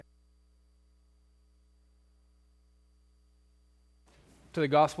to the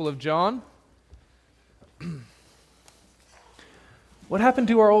Gospel of John. What happened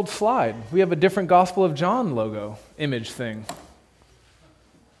to our old slide? We have a different Gospel of John logo image thing.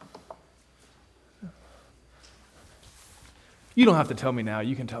 You don't have to tell me now.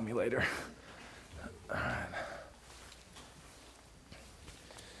 You can tell me later. All right.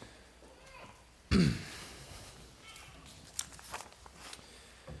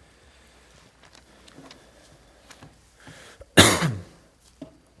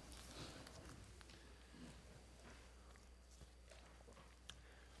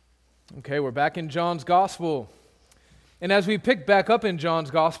 Okay, we're back in John's Gospel. And as we pick back up in John's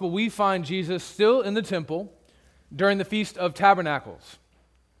Gospel, we find Jesus still in the temple during the Feast of Tabernacles.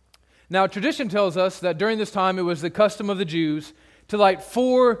 Now, tradition tells us that during this time it was the custom of the Jews to light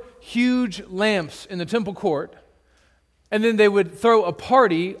 4 huge lamps in the temple court, and then they would throw a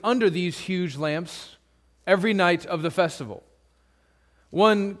party under these huge lamps every night of the festival.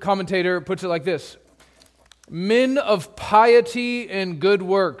 One commentator puts it like this: men of piety and good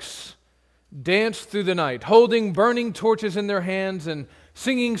works danced through the night, holding burning torches in their hands and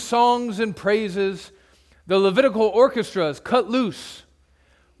singing songs and praises. The Levitical orchestras cut loose,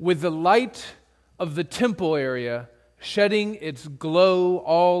 with the light of the temple area shedding its glow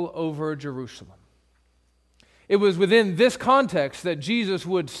all over Jerusalem. It was within this context that Jesus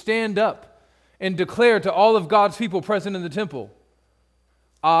would stand up and declare to all of God's people present in the temple,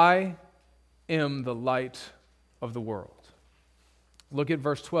 "I am the light of the world." Look at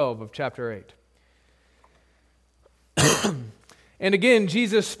verse 12 of chapter 8. And again,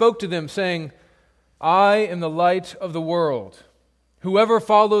 Jesus spoke to them, saying, "I am the light of the world. Whoever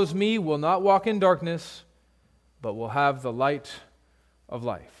follows me will not walk in darkness, but will have the light of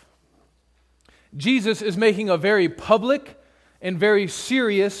life." Jesus is making a very public and very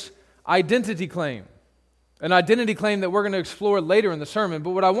serious identity claim. An identity claim that we're going to explore later in the sermon.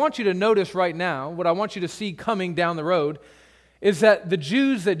 But what I want you to notice right now, what I want you to see coming down the road, is that the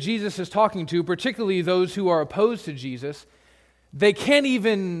Jews that Jesus is talking to, particularly those who are opposed to Jesus, they can't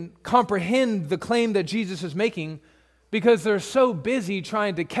even comprehend the claim that Jesus is making because they're so busy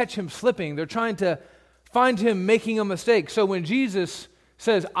trying to catch him slipping. They're trying to find him making a mistake. So when Jesus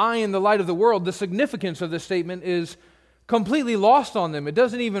says, "I am the light of the world," the significance of this statement is completely lost on them. It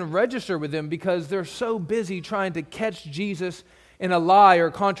doesn't even register with them because they're so busy trying to catch Jesus in a lie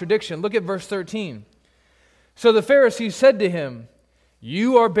or contradiction. Look at verse 13. So the Pharisees said to him,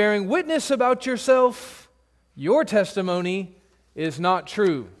 "You are bearing witness about yourself. Your testimony is not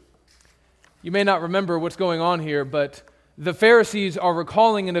true." You may not remember what's going on here, but the Pharisees are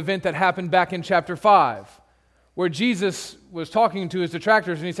recalling an event that happened back in chapter 5, where Jesus was talking to his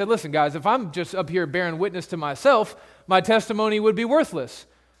detractors, and he said, "Listen, guys, if I'm just up here bearing witness to myself, my testimony would be worthless."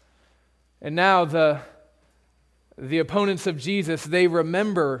 And now the opponents of Jesus, they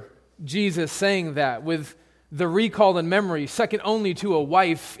remember Jesus saying that with the recall and memory, second only to a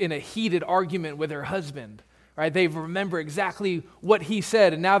wife in a heated argument with her husband. Right? They remember exactly what he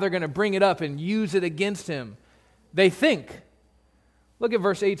said, and now they're going to bring it up and use it against him. They think. Look at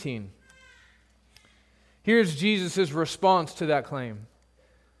verse 18. Here's Jesus' response to that claim.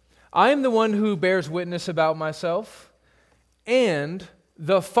 "I am the one who bears witness about myself, and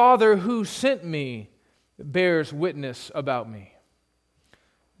the Father who sent me bears witness about me."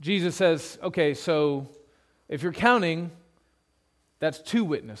 Jesus says, okay, so if you're counting, that's 2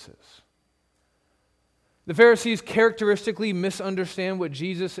 witnesses. The Pharisees characteristically misunderstand what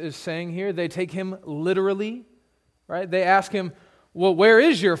Jesus is saying here. They take him literally, right? They ask him, "Well, where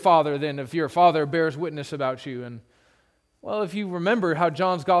is your Father then if your Father bears witness about you?" And well, if you remember how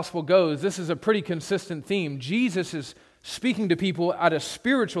John's gospel goes, this is a pretty consistent theme. Jesus is speaking to people at a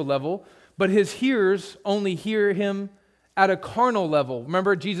spiritual level, but his hearers only hear him at a carnal level.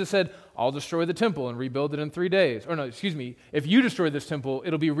 Remember, Jesus said, "I'll destroy the temple and rebuild it in 3 days." Or no, excuse me, "If you destroy this temple,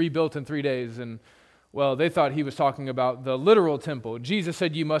 it'll be rebuilt in 3 days." And well, they thought he was talking about the literal temple. Jesus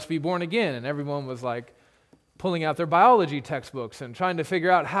said, "You must be born again." And everyone was like pulling out their biology textbooks and trying to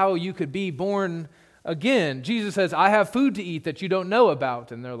figure out how you could be born again. Jesus says, "I have food to eat that you don't know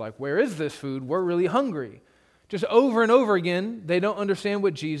about." And they're like, "Where is this food? We're really hungry." Just over and over again, they don't understand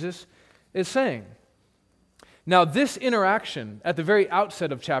what Jesus is saying. Now, this interaction at the very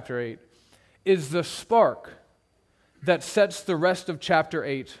outset of chapter 8 is the spark that sets the rest of chapter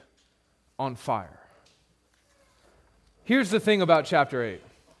 8 on fire. Here's the thing about chapter 8.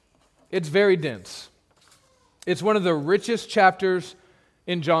 It's very dense. It's one of the richest chapters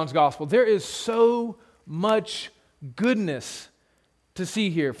in John's gospel. There is so much goodness to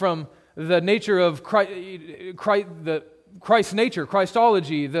see here, from the nature of Christ's nature,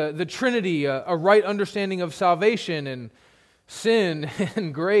 Christology, the Trinity, a right understanding of salvation, and sin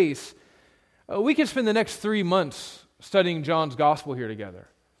and grace, we could spend the next 3 months studying John's gospel here together.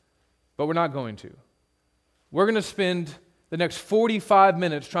 But we're not going to. We're going to spend the next 45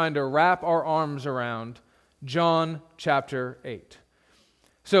 minutes trying to wrap our arms around John chapter 8.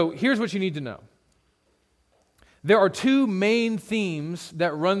 So here's what you need to know. There are two main themes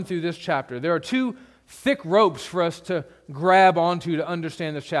that run through this chapter. There are two thick ropes for us to grab onto to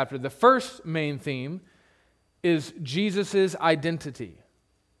understand this chapter. The first main theme is Jesus' identity.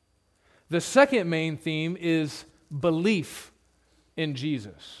 The second main theme is belief in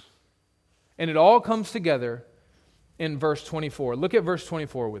Jesus. And it all comes together in verse 24. Look at verse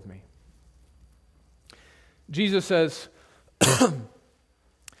 24 with me. Jesus says,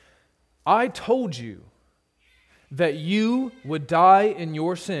 I told you that you would die in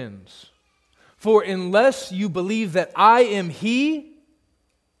your sins. For unless you believe that I am He,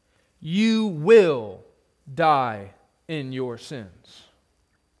 you will die in your sins.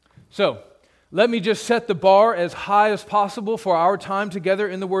 So, let me just set the bar as high as possible for our time together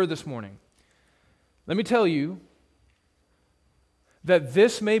in the Word this morning. Let me tell you that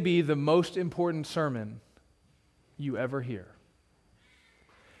this may be the most important sermon you ever hear.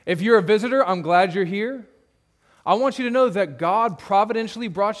 If you're a visitor, I'm glad you're here. I want you to know that God providentially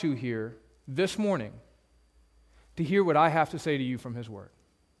brought you here this morning to hear what I have to say to you from His Word.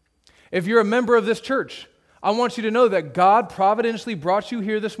 If you're a member of this church, I want you to know that God providentially brought you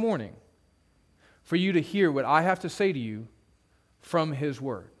here this morning for you to hear what I have to say to you from His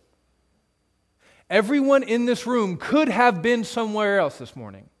Word. Everyone in this room could have been somewhere else this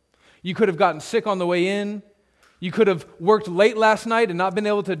morning. You could have gotten sick on the way in. You could have worked late last night and not been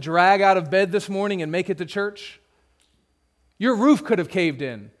able to drag out of bed this morning and make it to church. Your roof could have caved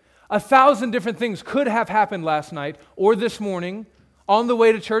in. 1,000 different things could have happened last night or this morning on the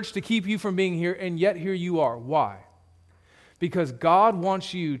way to church to keep you from being here, and yet here you are. Why? Because God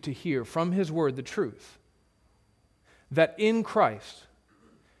wants you to hear from His Word the truth that in Christ,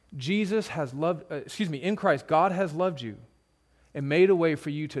 in Christ, God has loved you and made a way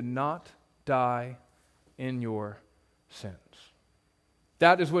for you to not die in your sins.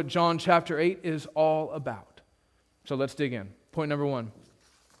 That is what John chapter 8 is all about. So let's dig in. Point number 1,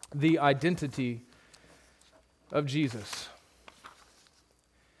 the identity of Jesus.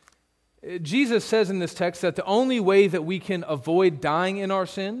 Jesus says in this text that the only way that we can avoid dying in our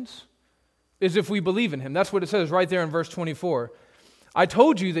sins is if we believe in Him. That's what it says right there in verse 24. I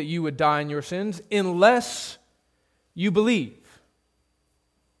told you that you would die in your sins unless you believe.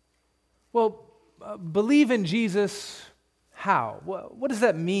 Well, believe in Jesus, how? What does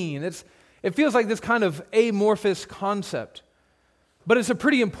that mean? It feels like this kind of amorphous concept. But it's a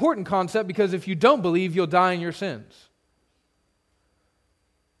pretty important concept because if you don't believe, you'll die in your sins.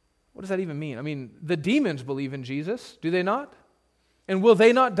 What does that even mean? I mean, the demons believe in Jesus, do they not? And will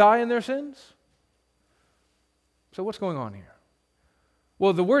they not die in their sins? So what's going on here?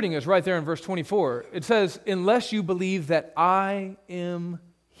 Well, the wording is right there in verse 24. It says, unless you believe that I am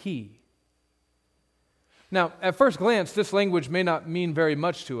He. Now, at first glance, this language may not mean very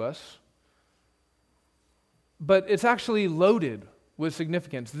much to us, but it's actually loaded with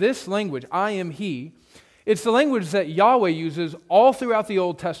significance. This language, I am He, it's the language that Yahweh uses all throughout the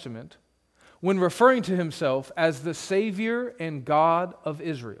Old Testament when referring to Himself as the Savior and God of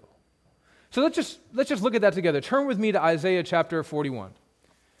Israel. So let's just look at that together. Turn with me to Isaiah chapter 41.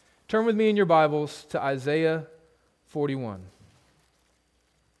 Turn with me in your Bibles to Isaiah 41.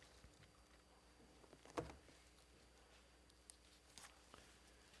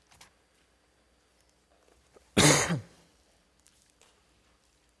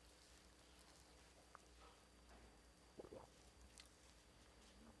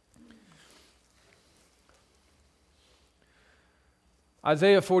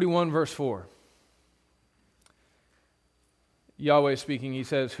 Isaiah 41, verse 4. Yahweh speaking, He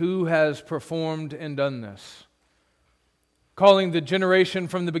says, who has performed and done this? Calling the generation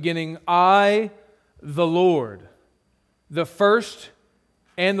from the beginning, I, the Lord, the first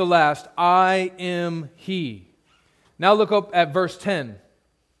and the last, I am He. Now look up at verse 10.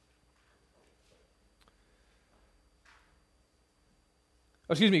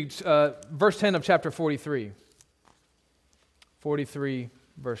 Verse 10 of chapter 43. 43,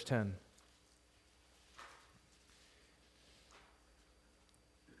 verse 10.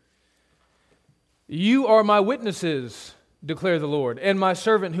 You are my witnesses, declare the Lord, and my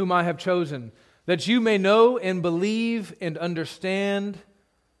servant whom I have chosen, that you may know and believe and understand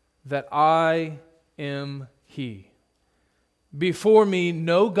that I am He. Before me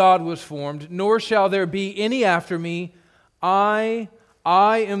no God was formed, nor shall there be any after me. I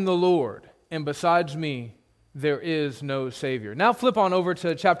am the Lord, and besides me there is no Savior. Now flip on over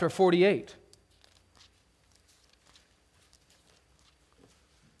to chapter 48.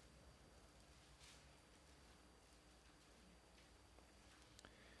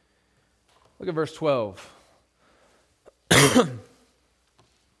 Look at verse 12.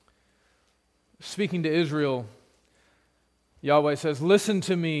 Speaking to Israel, Yahweh says, "Listen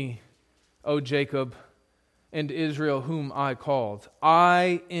to me, O Jacob, and Israel whom I called.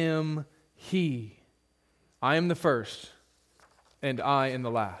 I am He. I am the first, and I am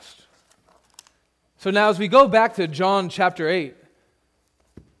the last." So now as we go back to John chapter 8,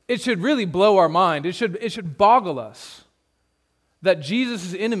 it should really blow our mind. It should boggle us that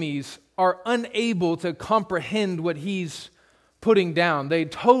Jesus' enemies are unable to comprehend what he's putting down. They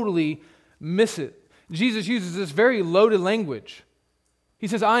totally miss it. Jesus uses this very loaded language. He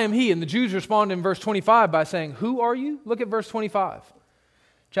says, "I am He," and the Jews respond in verse 25 by saying, "Who are you?" Look at verse 25.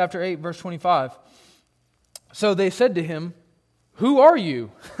 Chapter 8, verse 25. So they said to him, "Who are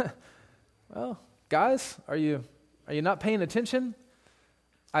you?" Well, guys, are you not paying attention?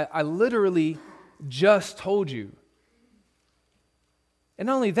 I literally just told you. And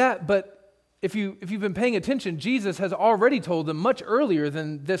not only that, but if you've been paying attention, Jesus has already told them much earlier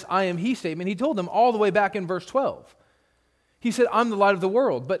than this "I am He" statement. He told them all the way back in verse 12. He said, "I'm the light of the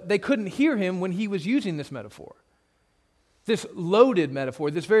world," but they couldn't hear him when he was using this metaphor. This loaded metaphor,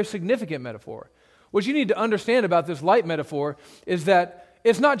 this very significant metaphor. What you need to understand about this light metaphor is that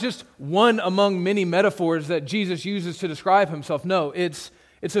it's not just one among many metaphors that Jesus uses to describe himself. No, it's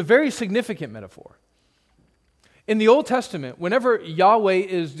a very significant metaphor. In the Old Testament, whenever Yahweh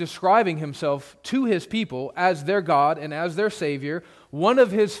is describing himself to his people as their God and as their Savior, one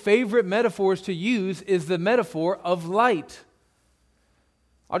of his favorite metaphors to use is the metaphor of light.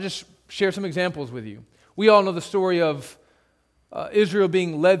 I'll just share some examples with you. We all know the story of Israel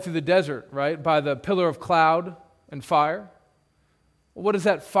being led through the desert, right, by the pillar of cloud and fire. Well, what does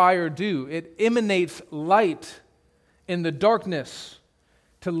that fire do? It emanates light in the darkness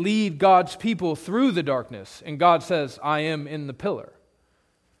to lead God's people through the darkness. And God says, "I am in the pillar."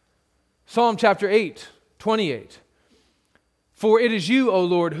 Psalm chapter 8, 28. "For it is you, O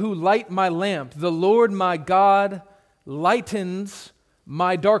Lord, who light my lamp. The Lord my God lightens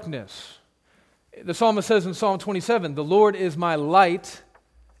my darkness." The psalmist says in Psalm 27, "The Lord is my light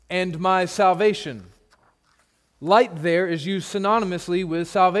and my salvation." Light there is used synonymously with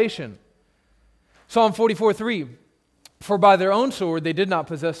salvation. Psalm 44:3, "For by their own sword they did not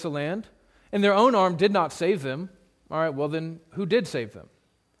possess the land, and their own arm did not save them." All right, well then, who did save them?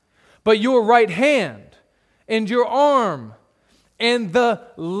 "But your right hand and your arm and the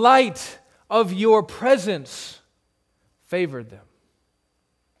light of your presence favored them."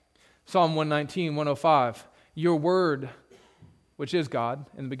 Psalm 119, 105, "Your word, which is God,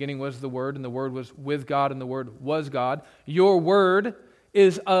 in the beginning was the Word, and the Word was with God, and the Word was God. Your word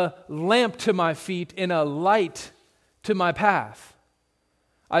is a lamp to my feet and a light to my path."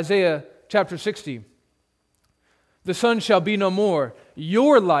 Isaiah chapter 60, "The sun shall be no more,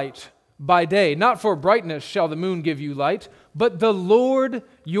 your light by day. Not for brightness shall the moon give you light, but the Lord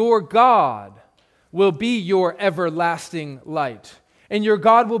your God will be your everlasting light. And your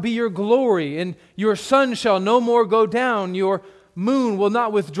God will be your glory, and your sun shall no more go down, your moon will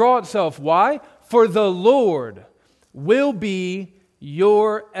not withdraw itself." Why? "For the Lord will be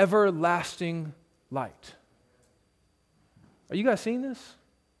your everlasting light." Are you guys seeing this?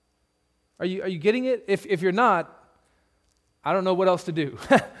 Are you getting it? If you're not, I don't know what else to do.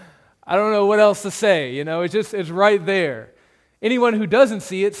 I don't know what else to say. It's right there. Anyone who doesn't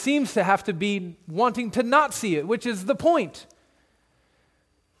see it seems to have to be wanting to not see it, which is the point.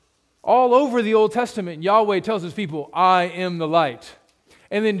 All over the Old Testament, Yahweh tells his people, "I am the light."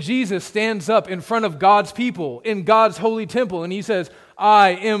 And then Jesus stands up in front of God's people in God's holy temple, and he says, "I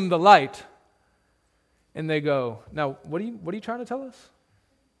am the light." And they go, "Now, what are you trying to tell us?"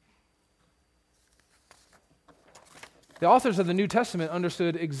 The authors of the New Testament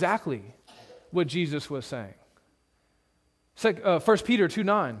understood exactly what Jesus was saying. 1 Peter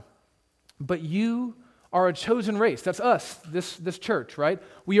 2:9, "But you are a chosen race." That's us, this church, right?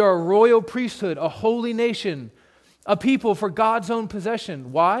 "We are a royal priesthood, a holy nation, a people for God's own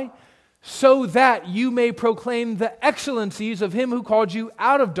possession." Why? "So that you may proclaim the excellencies of him who called you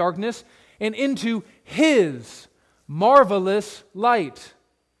out of darkness and into his marvelous light."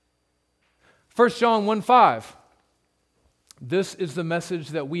 1 John 1:5, "This is the message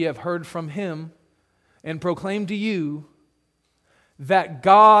that we have heard from him and proclaim to you, that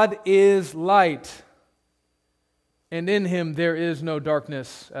God is light, and in him there is no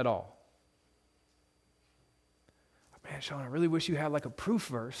darkness at all." Man, Sean, I really wish you had like a proof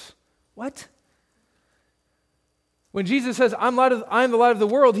verse. What? When Jesus says, I am the light of the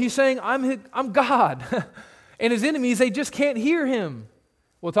world, he's saying, I'm God. And his enemies, they just can't hear him.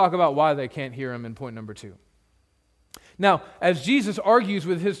 We'll talk about why they can't hear him in point number 2. Now, as Jesus argues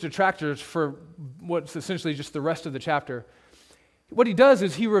with his detractors for what's essentially just the rest of the chapter, what he does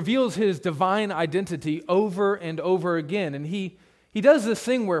is he reveals his divine identity over and over again. And he does this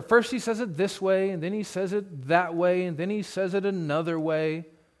thing where first he says it this way, and then he says it that way, and then he says it another way.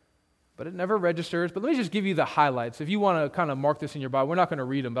 But it never registers. But let me just give you the highlights. If you want to kind of mark this in your Bible, we're not going to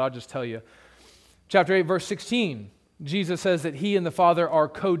read them, but I'll just tell you. Chapter 8, verse 16, Jesus says that he and the Father are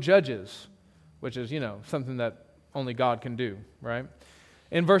co-judges, which is, something that only God can do, right?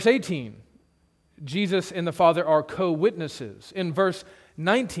 In verse 18, Jesus and the Father are co-witnesses. In verse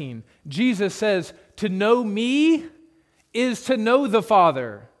 19, Jesus says, to know me is to know the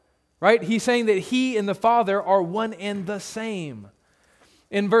Father, right? He's saying that he and the Father are one and the same.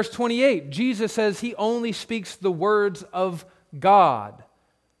 In verse 28, Jesus says he only speaks the words of God,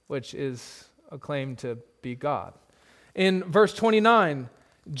 which is a claim to be God. In verse 29,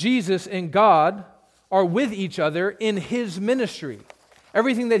 Jesus and God are with each other in his ministry.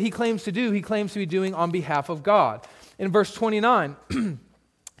 Everything that he claims to do, he claims to be doing on behalf of God. In verse 29,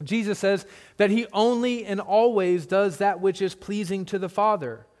 Jesus says that he only and always does that which is pleasing to the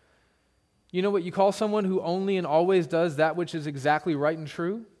Father. You know what you call someone who only and always does that which is exactly right and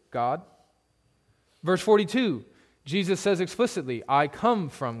true? God. Verse 42, Jesus says explicitly, I come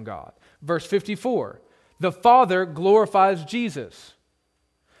from God. Verse 54, the Father glorifies Jesus.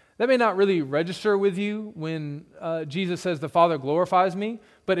 That may not really register with you when Jesus says the Father glorifies me,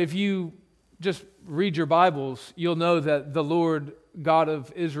 but if you just read your Bibles, you'll know that the Lord God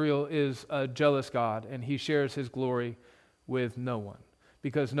of Israel is a jealous God, and he shares his glory with no one,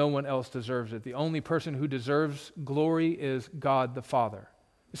 because no one else deserves it. The only person who deserves glory is God the Father.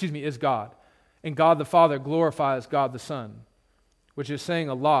 Is God. And God the Father glorifies God the Son, which is saying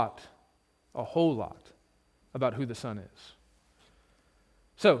a whole lot, about who the Son is.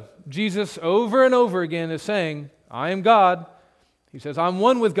 So, Jesus over and over again is saying, I am God. He says, I'm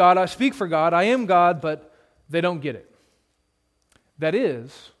one with God, I speak for God, I am God, but they don't get it. That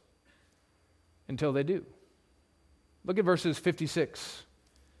is, until they do. Look at verses 56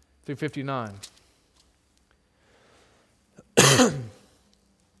 through 59.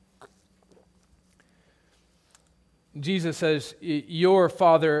 Jesus says, your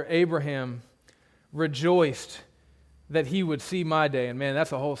father Abraham rejoiced that he would see my day. And man,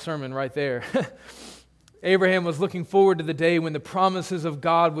 that's a whole sermon right there. Abraham was looking forward to the day when the promises of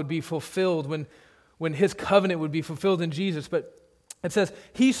God would be fulfilled, when his covenant would be fulfilled in Jesus. But it says,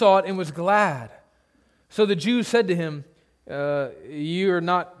 he saw it and was glad. So the Jews said to him, you are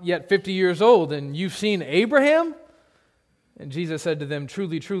not yet 50 years old, and you've seen Abraham? And Jesus said to them,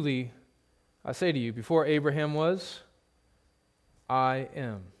 truly, truly, I say to you, before Abraham was, I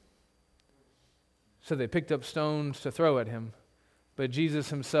am. So they picked up stones to throw at him, but Jesus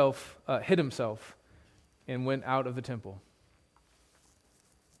himself hid himself and went out of the temple.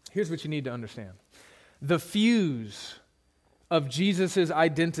 Here's what you need to understand. The fuse of Jesus'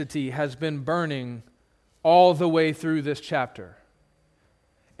 identity has been burning all the way through this chapter.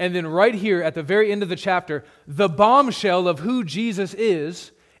 And then right here at the very end of the chapter, the bombshell of who Jesus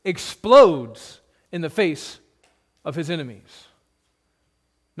is explodes in the face of his enemies.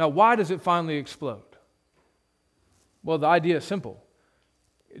 Now, why does it finally explode? Well, the idea is simple.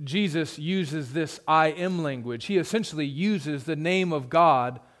 Jesus uses this I am language. He essentially uses the name of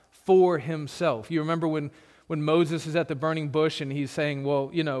God for himself. You remember when Moses is at the burning bush and he's saying, well,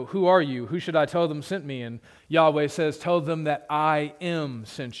 who are you? Who should I tell them sent me? And Yahweh says, tell them that I am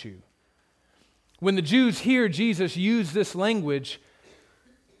sent you. When the Jews hear Jesus use this language,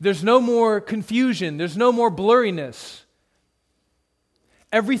 there's no more confusion. There's no more blurriness.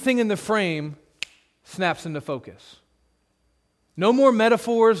 Everything in the frame snaps into focus. No more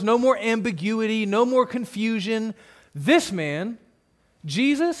metaphors, no more ambiguity, no more confusion. This man,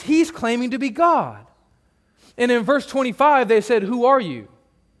 Jesus, he's claiming to be God. And in verse 25, they said, who are you?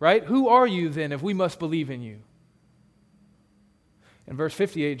 Right? Who are you then if we must believe in you? In verse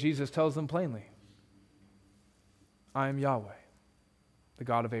 58, Jesus tells them plainly, I am Yahweh, the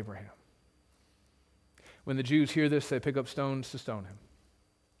God of Abraham. When the Jews hear this, they pick up stones to stone him.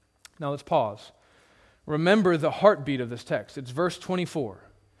 Now let's pause. Remember the heartbeat of this text. It's verse 24.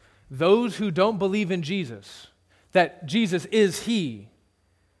 Those who don't believe in Jesus, that Jesus is He,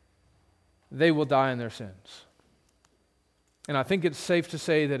 they will die in their sins. And I think it's safe to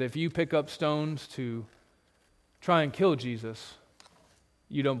say that if you pick up stones to try and kill Jesus,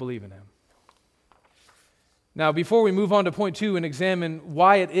 you don't believe in Him. Now, before we move on to point 2 and examine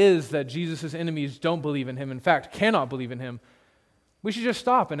why it is that Jesus' enemies don't believe in him, in fact, cannot believe in him, we should just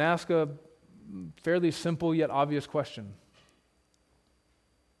stop and ask a fairly simple yet obvious question.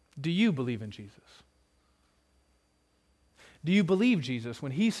 Do you believe in Jesus? Do you believe Jesus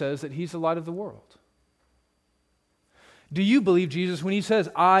when he says that he's the light of the world? Do you believe Jesus when he says,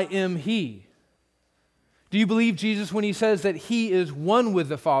 I am he? Do you believe Jesus when he says that he is one with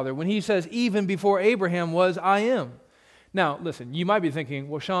the Father? When he says, even before Abraham was, I am? Now, listen, you might be thinking,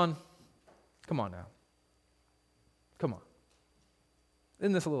 well, Sean, come on now. Come on.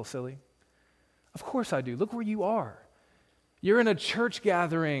 Isn't this a little silly? Of course I do. Look where you are. You're in a church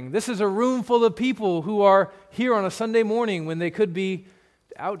gathering. This is a room full of people who are here on a Sunday morning when they could be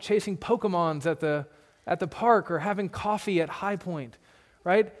out chasing Pokemons at the park or having coffee at High Point,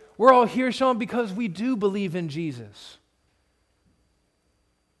 right? We're all here, Sean, because we do believe in Jesus.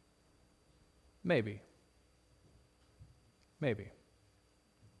 Maybe.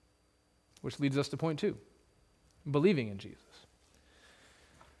 Which leads us to point 2, believing in Jesus.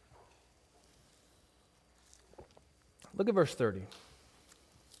 Look at verse 30.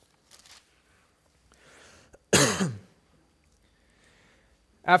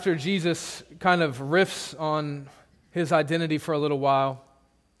 After Jesus kind of riffs on his identity for a little while,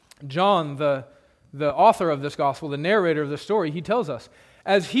 John, the author of this gospel, the narrator of the story, he tells us,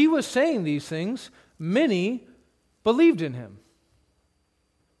 as he was saying these things, many believed in him.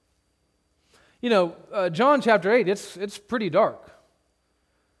 You know, John chapter 8, it's pretty dark.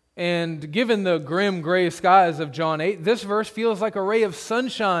 And given the grim gray skies of John 8, this verse feels like a ray of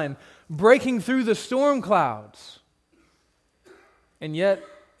sunshine breaking through the storm clouds. And yet,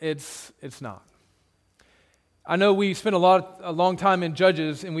 it's not. I know we spent a long time in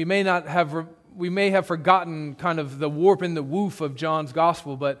Judges, and we may have forgotten kind of the warp and the woof of John's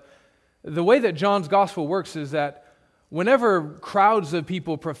gospel, but the way that John's gospel works is that whenever crowds of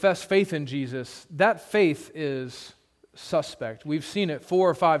people profess faith in Jesus, that faith is suspect. We've seen it 4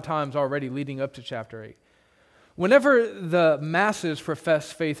 or 5 times already leading up to chapter 8. Whenever the masses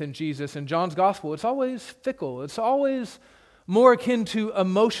profess faith in Jesus in John's gospel, it's always fickle. It's always more akin to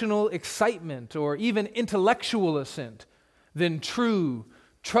emotional excitement or even intellectual assent than true,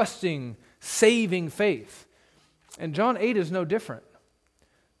 trusting, saving faith. And John 8 is no different.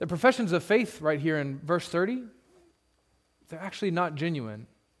 The professions of faith right here in verse 30, they're actually not genuine.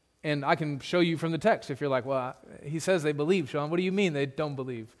 And I can show you from the text if you're like, well, he says they believe, Sean. What do you mean they don't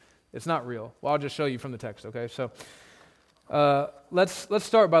believe? It's not real. Well, I'll just show you from the text, okay? So let's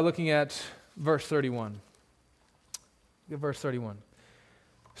start by looking at verse 31. Look at verse 31.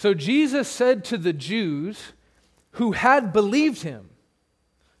 So Jesus said to the Jews who had believed him.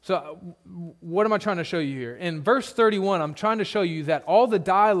 So what am I trying to show you here? In verse 31, I'm trying to show you that all the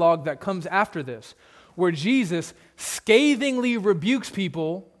dialogue that comes after this, where Jesus scathingly rebukes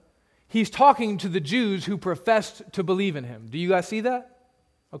people, he's talking to the Jews who professed to believe in him. Do you guys see that?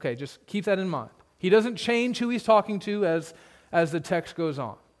 Okay, just keep that in mind. He doesn't change who he's talking to as the text goes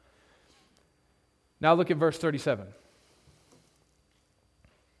on. Now look at verse 37.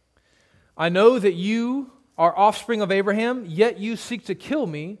 I know that you are offspring of Abraham, yet you seek to kill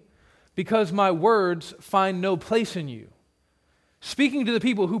me because my words find no place in you. Speaking to the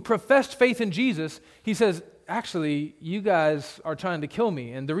people who professed faith in Jesus, he says, actually, you guys are trying to kill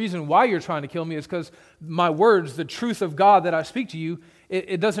me. And the reason why you're trying to kill me is because my words, the truth of God that I speak to you,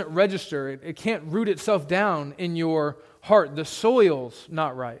 it doesn't register. It can't root itself down in your heart. The soil's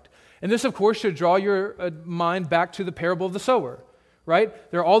not right. And this, of course, should draw your mind back to the parable of the sower, right?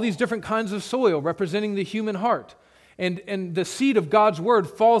 There are all these different kinds of soil representing the human heart. And the seed of God's word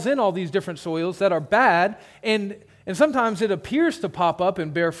falls in all these different soils that are bad, and sometimes it appears to pop up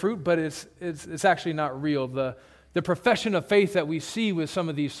and bear fruit, but it's actually not real. The profession of faith that we see with some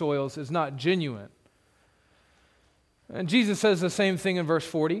of these soils is not genuine. And Jesus says the same thing in verse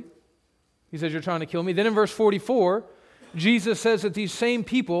 40. He says, you're trying to kill me. Then in verse 44, Jesus says that these same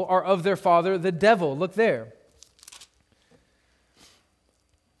people are of their father, the devil. Look there.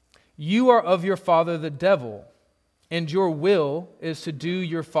 You are of your father, the devil, and your will is to do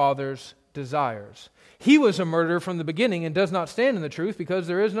your father's desires. He was a murderer from the beginning and does not stand in the truth because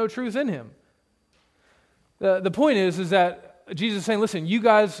there is no truth in him. The point is that Jesus is saying, listen, you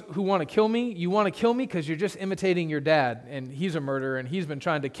guys who want to kill me, you want to kill me because you're just imitating your dad, and he's a murderer, and he's been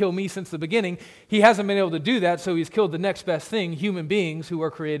trying to kill me since the beginning. He hasn't been able to do that, so he's killed the next best thing, human beings who are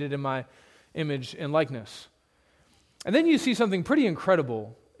created in my image and likeness. And then you see something pretty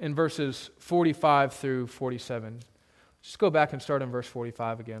incredible in verses 45 through 47. Just go back and start in verse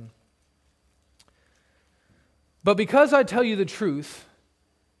 45 again. But because I tell you the truth,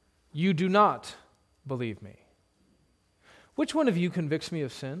 you do not believe me. Which one of you convicts me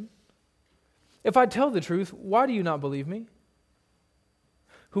of sin? If I tell the truth, why do you not believe me?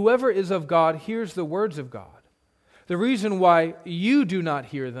 Whoever is of God hears the words of God. The reason why you do not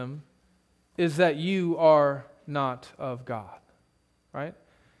hear them is that you are not of God. Right?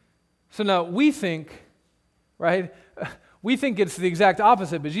 So now we think, right? We think it's the exact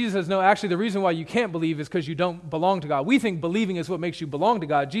opposite, but Jesus says, no, actually the reason why you can't believe is because you don't belong to God. We think believing is what makes you belong to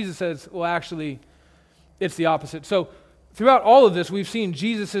God. Jesus says, well, actually, it's the opposite. So throughout all of this, we've seen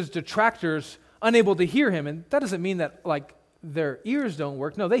Jesus' detractors unable to hear him, and that doesn't mean that, like, their ears don't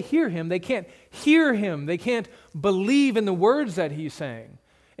work. No, they hear him. They can't hear him. They can't believe in the words that he's saying.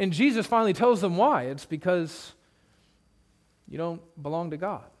 And Jesus finally tells them why. It's because you don't belong to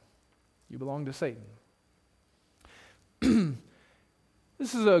God. You belong to Satan.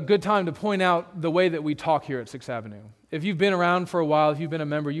 This is a good time to point out the way that we talk here at 6th Avenue. If you've been around for a while, if you've been a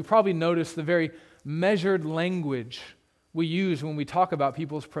member, you probably noticed the very measured language we use when we talk about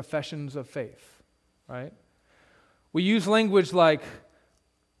people's professions of faith, right? We use language like,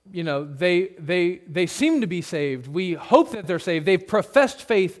 you know, they seem to be saved. We hope that they're saved. They've professed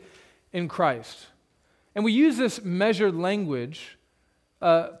faith in Christ. And we use this measured language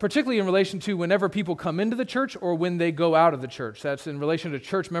particularly in relation to whenever people come into the church or when they go out of the church. That's in relation to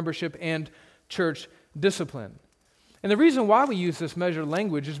church membership and church discipline. And the reason why we use this measured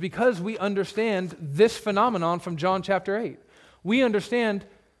language is because we understand this phenomenon from John chapter 8. We understand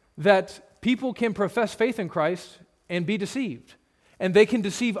that people can profess faith in Christ and be deceived. And they can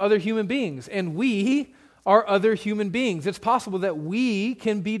deceive other human beings. And we are other human beings. It's possible that we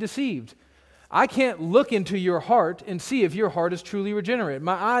can be deceived. I can't look into your heart and see if your heart is truly regenerate.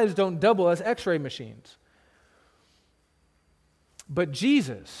 My eyes don't double as x-ray machines. But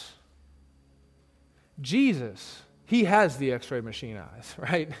Jesus, he has the x-ray machine eyes,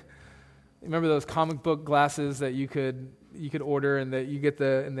 right? Remember those comic book glasses that you could order and that you get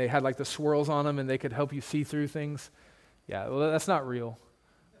and they had like the swirls on them and they could help you see through things? Yeah, well, that's not real.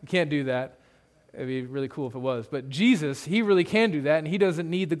 You can't do that. It'd be really cool if it was. But Jesus, he really can do that, and he doesn't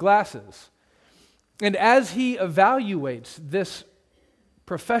need the glasses. And as he evaluates this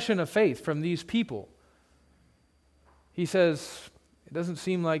profession of faith from these people, he says, it doesn't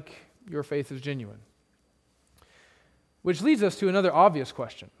seem like your faith is genuine. Which leads us to another obvious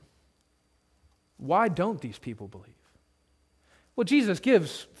question. Why don't these people believe? Well, Jesus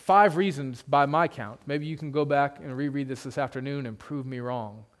gives 5 reasons by my count. Maybe you can go back and reread this afternoon and prove me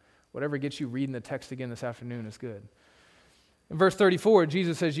wrong. Whatever gets you reading the text again this afternoon is good. In verse 34,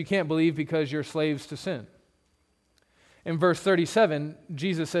 Jesus says you can't believe because you're slaves to sin. In verse 37,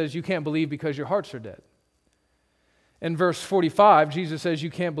 Jesus says you can't believe because your hearts are dead. In verse 45, Jesus says you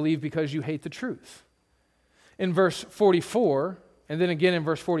can't believe because you hate the truth. In verse 44, and then again in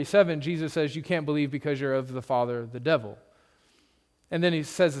verse 47, Jesus says you can't believe because you're of the father, the devil. And then he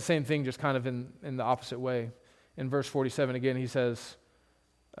says the same thing just kind of in the opposite way. In verse 47 again, he says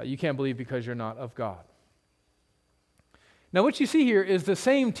you can't believe because you're not of God. Now, what you see here is the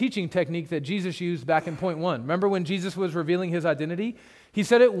same teaching technique that Jesus used back in point 1. Remember when Jesus was revealing his identity? He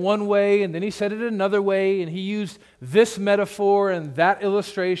said it one way, and then he said it another way, and he used this metaphor and that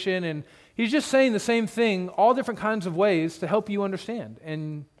illustration, and he's just saying the same thing, all different kinds of ways to help you understand,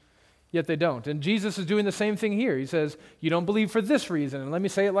 and yet they don't. And Jesus is doing the same thing here. He says, you don't believe for this reason, and let me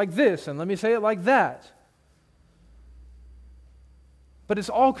say it like this, and let me say it like that. But it's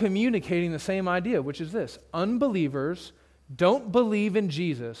all communicating the same idea, which is this: unbelievers don't believe in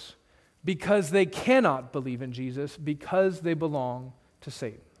Jesus because they cannot believe in Jesus because they belong to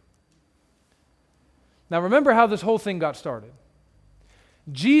Satan. Now remember how this whole thing got started.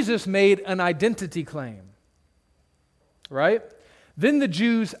 Jesus made an identity claim, right? Then the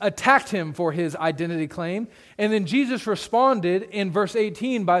Jews attacked him for his identity claim, and then Jesus responded in verse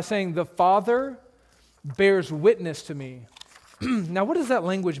 18 by saying, "The Father bears witness to me." Now what does that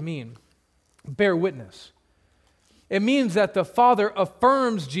language mean? Bear witness. It means that the Father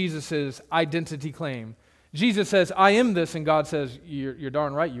affirms Jesus' identity claim. Jesus says, I am this, and God says, you're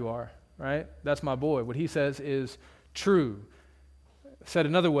darn right you are, right? That's my boy. What he says is true. Said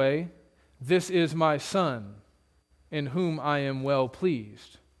another way, this is my son, in whom I am well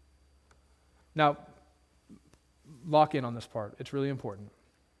pleased. Now, lock in on this part. It's really important.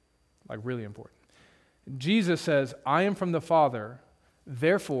 Like really important. Jesus says, I am from the Father,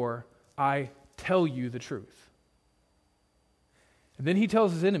 therefore I tell you the truth. And then he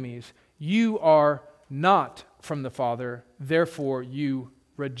tells his enemies, you are not from the Father, therefore you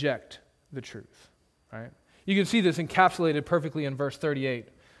reject the truth. Right? You can see this encapsulated perfectly in verse 38.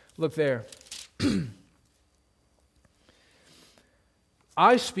 Look there.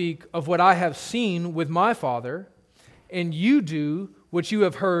 I speak of what I have seen with my Father, and you do what you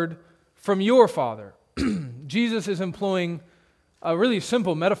have heard from your father. Jesus is employing a really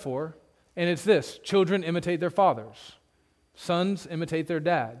simple metaphor, and it's this: children imitate their fathers. Sons imitate their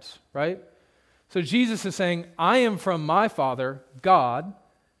dads, right? So Jesus is saying, I am from my Father, God,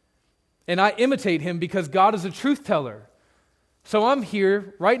 and I imitate him because God is a truth teller. So I'm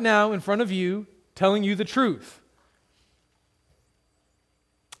here right now in front of you telling you the truth.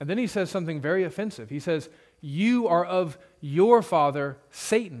 And then he says something very offensive. He says, you are of your father,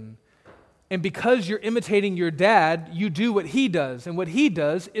 Satan. And because you're imitating your dad, you do what he does. And what he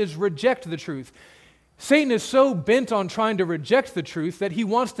does is reject the truth. Satan is so bent on trying to reject the truth that he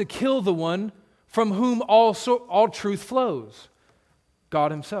wants to kill the one from whom all truth flows,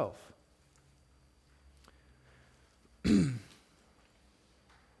 God himself. I'm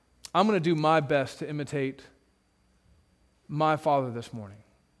going to do my best to imitate my Father this morning.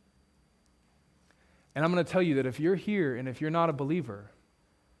 And I'm going to tell you that if you're here and if you're not a believer,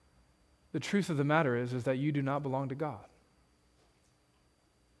 the truth of the matter is that you do not belong to God.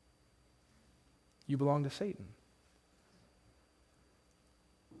 You belong to Satan.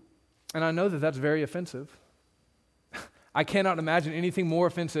 And I know that that's very offensive. I cannot imagine anything more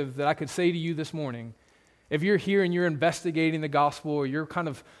offensive that I could say to you this morning. If you're here and you're investigating the gospel, or you're kind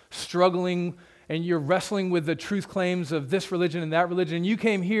of struggling and you're wrestling with the truth claims of this religion and that religion, and you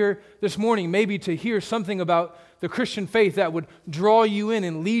came here this morning maybe to hear something about the Christian faith that would draw you in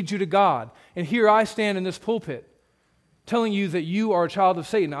and lead you to God. And here I stand in this pulpit telling you that you are a child of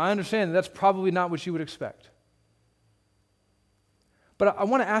Satan. I understand that that's probably not what you would expect. But I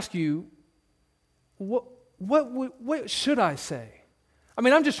want to ask you, what should I say? I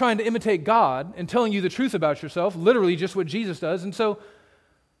mean, I'm just trying to imitate God and telling you the truth about yourself, literally just what Jesus does. And so,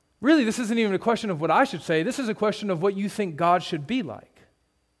 really, this isn't even a question of what I should say. This is a question of what you think God should be like.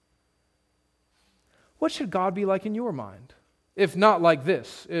 What should God be like in your mind? If not like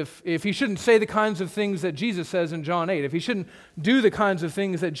this, if he shouldn't say the kinds of things that Jesus says in John 8, if he shouldn't do the kinds of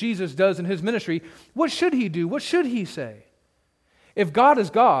things that Jesus does in his ministry, what should he do? What should he say? If God is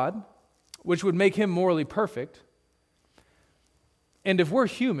God, which would make him morally perfect, and if we're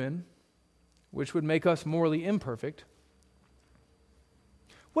human, which would make us morally imperfect,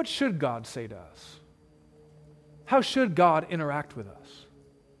 what should God say to us? How should God interact with us?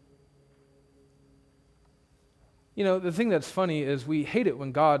 You know, the thing that's funny is we hate it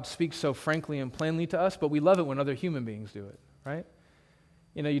when God speaks so frankly and plainly to us, but we love it when other human beings do it, right?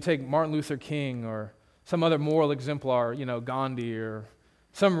 You know, you take Martin Luther King or some other moral exemplar, Gandhi, or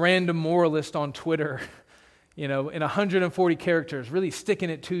some random moralist on Twitter, in 140 characters, really sticking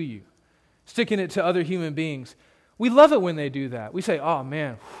it to you, sticking it to other human beings. We love it when they do that. We say, oh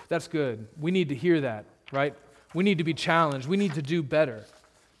man, that's good. We need to hear that, right? We need to be challenged. We need to do better.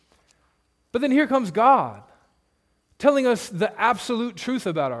 But then here comes God, telling us the absolute truth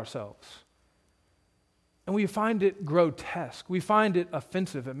about ourselves. And we find it grotesque. We find it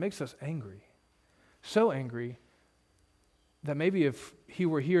offensive. It makes us angry. So angry that maybe if he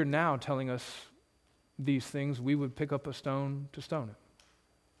were here now telling us these things, we would pick up a stone to stone him.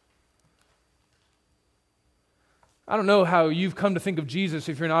 I don't know how you've come to think of Jesus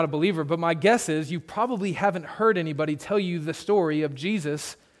if you're not a believer, but my guess is you probably haven't heard anybody tell you the story of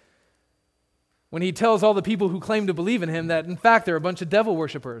Jesus when he tells all the people who claim to believe in him that, in fact, they're a bunch of devil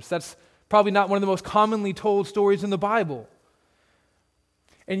worshipers. That's probably not one of the most commonly told stories in the Bible.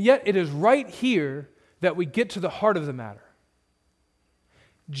 And yet it is right here that we get to the heart of the matter.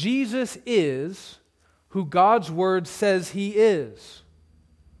 Jesus is who God's word says he is.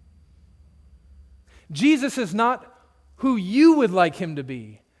 Jesus is not who you would like him to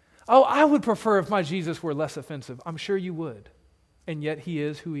be. Oh, I would prefer if my Jesus were less offensive. I'm sure you would. And yet he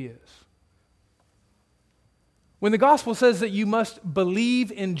is who he is. When the gospel says that you must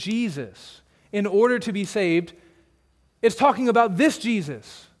believe in Jesus in order to be saved, it's talking about this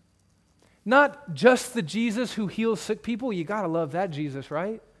Jesus. Not just the Jesus who heals sick people. You got to love that Jesus,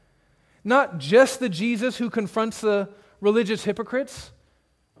 right? Not just the Jesus who confronts the religious hypocrites.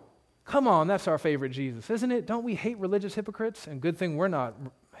 Come on, that's our favorite Jesus, isn't it? Don't we hate religious hypocrites? And good thing we're not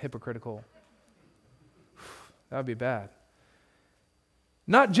hypocritical. That would be bad.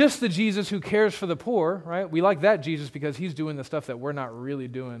 Not just the Jesus who cares for the poor, right? We like that Jesus because he's doing the stuff that we're not really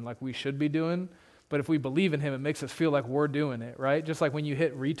doing like we should be doing. But if we believe in him, it makes us feel like we're doing it, right? Just like when you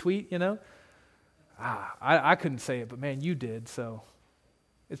hit retweet, I couldn't say it, but man, you did. So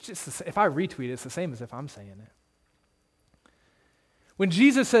it's just, if I retweet it, it's the same as if I'm saying it. When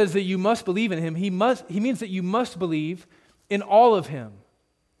Jesus says that you must believe in him, he means that you must believe in all of him.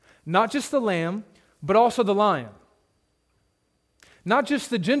 Not just the lamb, but also the lion. Not just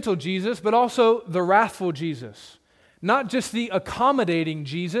the gentle Jesus, but also the wrathful Jesus. Not just the accommodating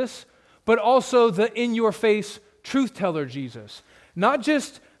Jesus, but also the in-your-face truth-teller Jesus. Not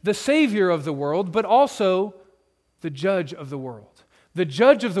just the Savior of the world, but also the judge of the world. The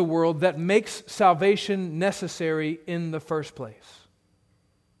judge of the world that makes salvation necessary in the first place.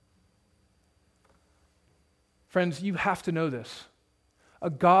 Friends, you have to know this. A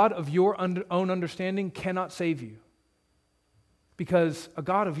God of your own understanding cannot save you. Because a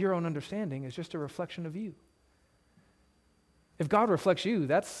God of your own understanding is just a reflection of you. If God reflects you,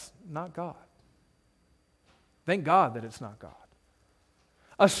 that's not God. Thank God that it's not God.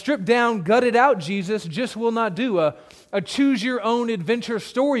 A stripped down, gutted out Jesus just will not do. A choose your own adventure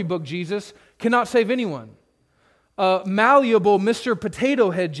storybook Jesus cannot save anyone. A malleable Mr.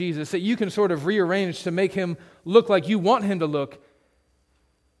 Potato Head Jesus that you can sort of rearrange to make him look like you want him to look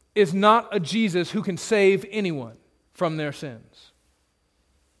is not a Jesus who can save anyone from their sins.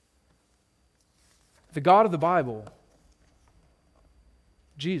 The God of the Bible,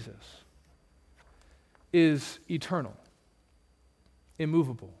 Jesus, is eternal,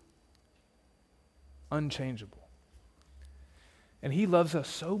 immovable, unchangeable. And He loves us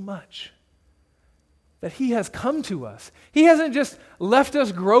so much that He has come to us. He hasn't just left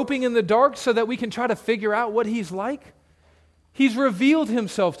us groping in the dark so that we can try to figure out what He's like. He's revealed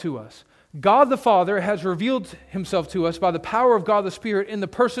Himself to us. God the Father has revealed Himself to us by the power of God the Spirit in the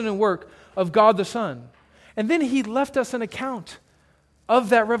person and work of God the Son. And then He left us an account of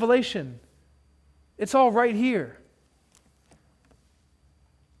that revelation. It's all right here.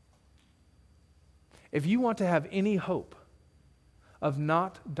 If you want to have any hope of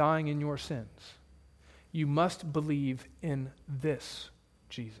not dying in your sins, you must believe in this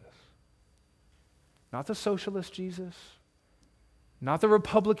Jesus. Not the socialist Jesus, not the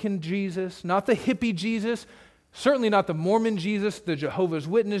Republican Jesus, not the hippie Jesus, certainly not the Mormon Jesus, the Jehovah's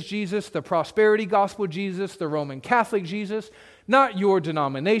Witness Jesus, the prosperity gospel Jesus, the Roman Catholic Jesus, not your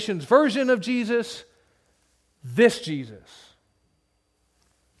denomination's version of Jesus, this Jesus.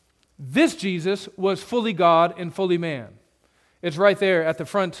 This Jesus was fully God and fully man. It's right there at the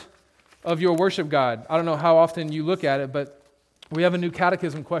front of your worship guide. I don't know how often you look at it, but we have a new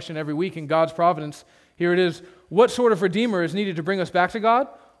catechism question every week in God's providence. Here it is. What sort of Redeemer is needed to bring us back to God?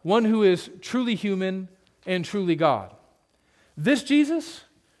 One who is truly human and truly God. This Jesus,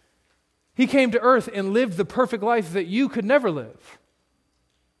 He came to earth and lived the perfect life that you could never live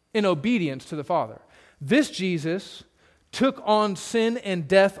in obedience to the Father. This Jesus took on sin and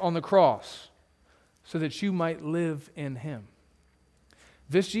death on the cross so that you might live in Him.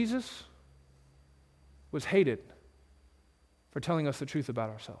 This Jesus was hated for telling us the truth about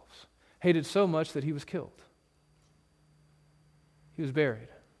ourselves. Hated so much that He was killed. He was buried.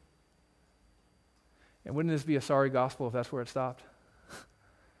 And wouldn't this be a sorry gospel if that's where it stopped?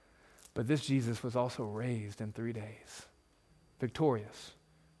 But this Jesus was also raised in 3 days, victorious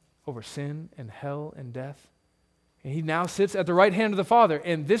over sin and hell and death. And He now sits at the right hand of the Father.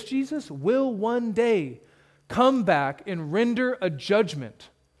 And this Jesus will one day come back and render a judgment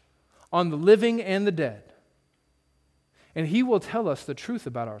on the living and the dead. And He will tell us the truth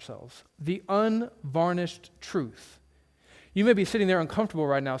about ourselves, the unvarnished truth. You may be sitting there uncomfortable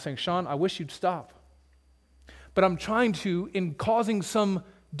right now saying, Sean, I wish you'd stop. But I'm trying to, in causing some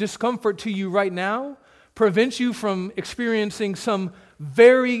discomfort to you right now, prevent you from experiencing some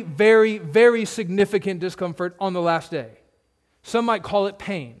very, very, very significant discomfort on the last day. Some might call it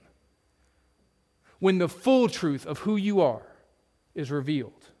pain. When the full truth of who you are is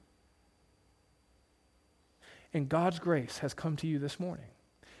revealed. And God's grace has come to you this morning.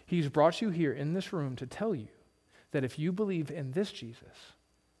 He's brought you here in this room to tell you that if you believe in this Jesus,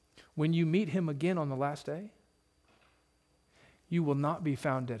 when you meet Him again on the last day, you will not be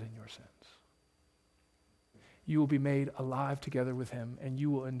found dead in your sins. You will be made alive together with Him, and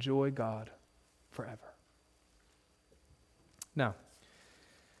you will enjoy God forever. Now,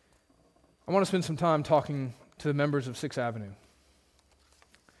 I want to spend some time talking to the members of 6th Avenue.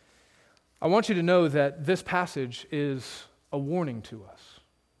 I want you to know that this passage is a warning to us.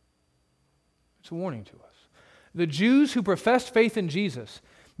 It's a warning to us. The Jews who professed faith in Jesus,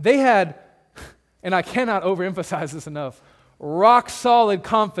 they had, and I cannot overemphasize this enough, rock solid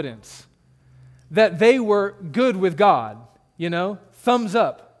confidence that they were good with God. Thumbs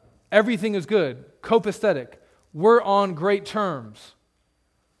up. Everything is good. Copacetic. We're on great terms.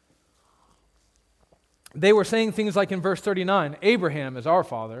 They were saying things like in verse 39, Abraham is our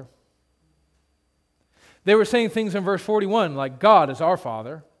father. They were saying things in verse 41 like God is our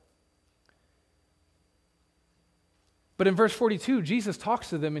Father. But in verse 42, Jesus talks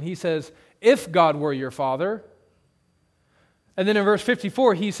to them and He says, if God were your Father. And then in verse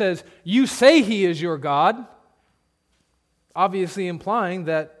 54, He says, you say He is your God. obviously implying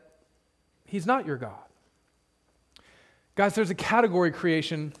that he's not your God. Guys, there's a category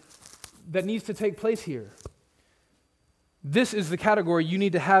creation that needs to take place here. This is the category you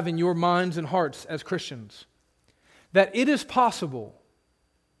need to have in your minds and hearts as Christians. That it is possible,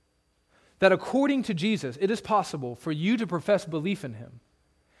 that according to Jesus, it is possible for you to profess belief in him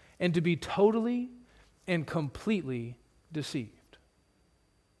and to be totally and completely deceived.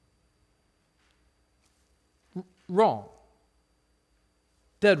 Wrong.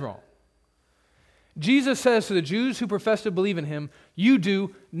 Dead wrong. Jesus says to the Jews who profess to believe in him, you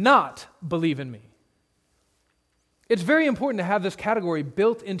do not believe in me. It's very important to have this category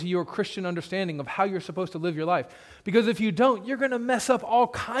built into your Christian understanding of how you're supposed to live your life. Because if you don't, you're going to mess up all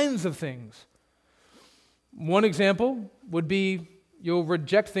kinds of things. One example would be you'll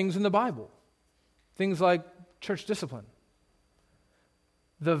reject things in the Bible. Things like church discipline.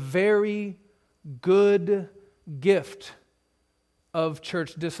 The very good gift of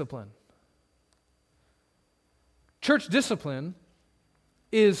church discipline. Church discipline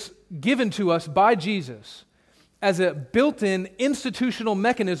is given to us by Jesus as a built-in institutional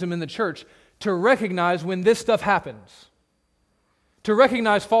mechanism in the church to recognize when this stuff happens. To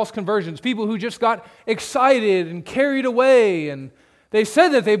recognize false conversions, people who just got excited and carried away, and they said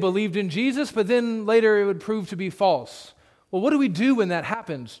that they believed in Jesus, but then later it would prove to be false. Well, what do we do when that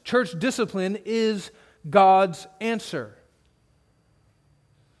happens? Church discipline is God's answer.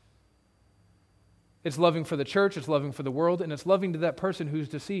 It's loving for the church, it's loving for the world, and it's loving to that person who's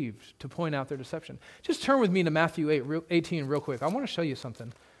deceived to point out their deception. Just turn with me to Matthew 18 real quick. I want to show you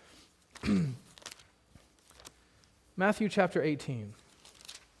something. Matthew chapter 18.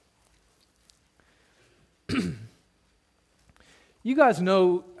 You guys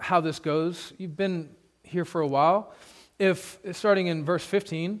know how this goes. You've been here for a while. Starting in verse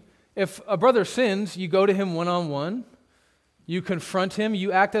 15, if a brother sins, you go to him one-on-one. You confront him,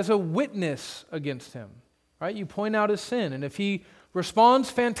 you act as a witness against him, right? You point out his sin, and if he responds,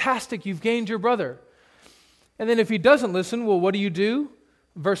 fantastic, you've gained your brother. And then if he doesn't listen, well, what do?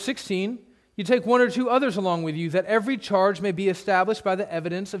 Verse 16, you take one or two others along with you, that every charge may be established by the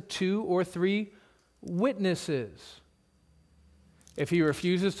evidence of 2 or 3 witnesses. If he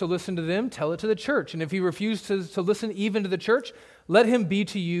refuses to listen to them, tell it to the church. And if he refuses to listen even to the church, let him be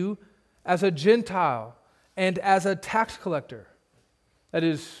to you as a Gentile and as a tax collector. That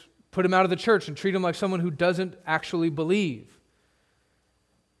is, put him out of the church and treat him like someone who doesn't actually believe.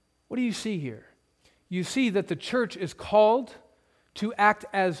 What do you see here? You see that the church is called to act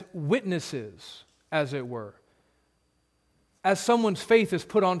as witnesses, as it were, as someone's faith is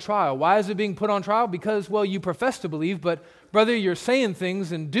put on trial. Why is it being put on trial? Because, well, you profess to believe, but brother, you're saying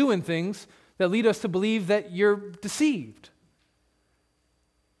things and doing things that lead us to believe that you're deceived.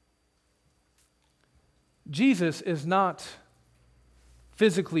 Jesus is not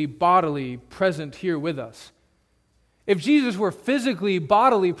physically, bodily present here with us. If Jesus were physically,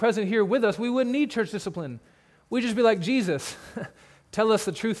 bodily present here with us, we wouldn't need church discipline. We'd just be like, Jesus, tell us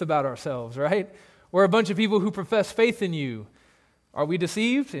the truth about ourselves, right? We're a bunch of people who profess faith in you. Are we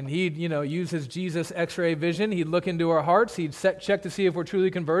deceived? And he'd, use his Jesus x-ray vision. He'd look into our hearts. He'd check to see if we're truly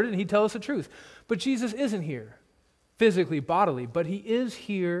converted, and he'd tell us the truth. But Jesus isn't here physically, bodily, but he is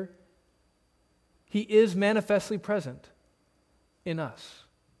here. He is manifestly present in us,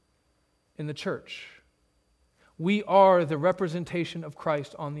 in the church. We are the representation of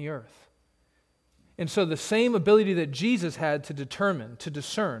Christ on the earth. And so the same ability that Jesus had to determine, to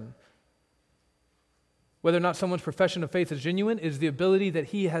discern whether or not someone's profession of faith is genuine is the ability that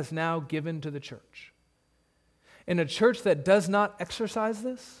he has now given to the church. And a church that does not exercise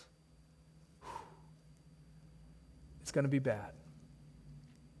this, it's going to be bad.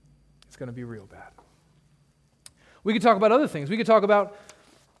 It's going to be real bad. We could talk about other things. We could talk about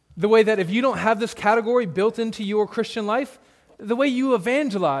the way that if you don't have this category built into your Christian life, the way you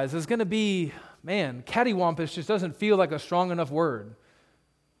evangelize is going to be, cattywampus just doesn't feel like a strong enough word,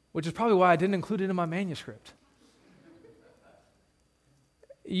 which is probably why I didn't include it in my manuscript.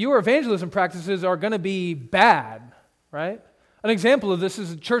 Your evangelism practices are going to be bad, right? An example of this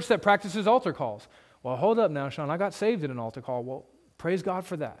is a church that practices altar calls. Well, hold up now, Sean. I got saved at an altar call. Well, praise God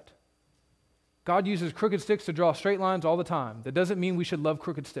for that. God uses crooked sticks to draw straight lines all the time. That doesn't mean we should love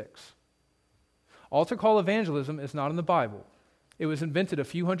crooked sticks. Altar call evangelism is not in the Bible. It was invented a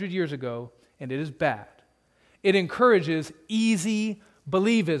few hundred years ago, and it is bad. It encourages easy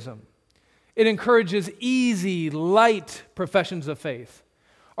believism. It encourages easy, light professions of faith.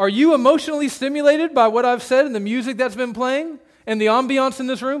 Are you emotionally stimulated by what I've said and the music that's been playing and the ambiance in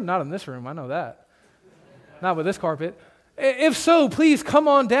this room? Not in this room, I know that. Not with this carpet. If so, please come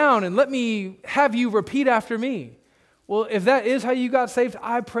on down and let me have you repeat after me. Well, if that is how you got saved,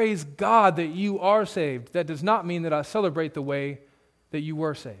 I praise God that you are saved. That does not mean that I celebrate the way that you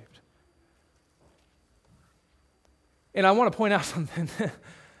were saved. And I want to point out something, and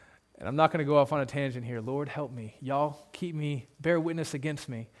I'm not going to go off on a tangent here. Lord, help me. Y'all keep me, bear witness against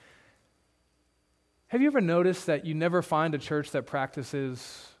me. Have you ever noticed that you never find a church that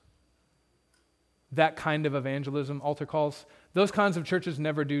practices that kind of evangelism, altar calls? Those kinds of churches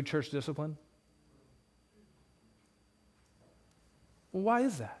never do church discipline. Well, why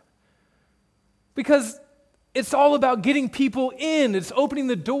is that? Because it's all about getting people in. It's opening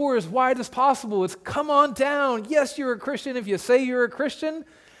the door as wide as possible. It's come on down. Yes, you're a Christian if you say you're a Christian.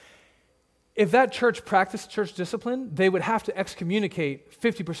 If that church practiced church discipline, they would have to excommunicate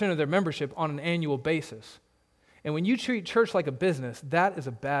 50% of their membership on an annual basis. And when you treat church like a business, that is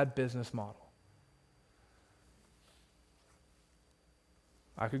a bad business model.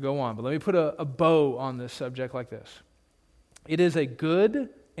 I could go on, but let me put a bow on this subject like this. It is a good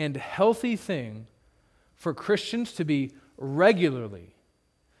and healthy thing for Christians to be regularly,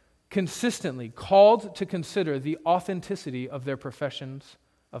 consistently called to consider the authenticity of their professions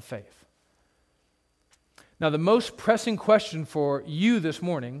of faith. Now, the most pressing question for you this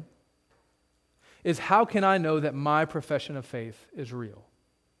morning is, how can I know that my profession of faith is real?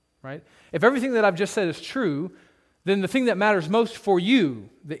 Right? If everything that I've just said is true, then the thing that matters most for you,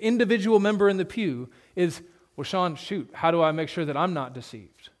 the individual member in the pew, is, well, Sean, shoot, how do I make sure that I'm not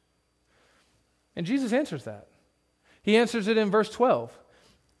deceived? And Jesus answers that. He answers it in verse 12.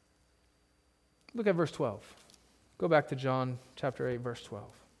 Look at verse 12. Go back to John chapter 8, verse 12.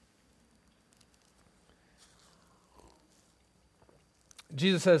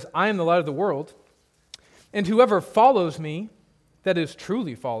 Jesus says, I am the light of the world, and whoever follows me, that is,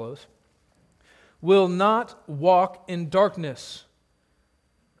 truly follows, will not walk in darkness.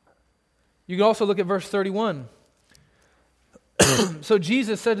 You can also look at verse 31. So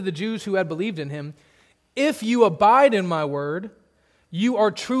Jesus said to the Jews who had believed in him, if you abide in my word, you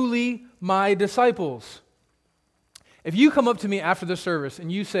are truly my disciples. If you come up to me after the service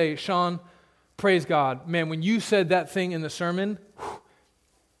and you say, Sean, praise God, man, when you said that thing in the sermon,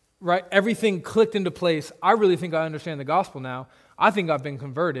 right, everything clicked into place. I really think I understand the gospel now. I think I've been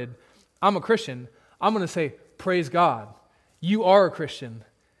converted. I'm a Christian. I'm going to say, praise God. You are a Christian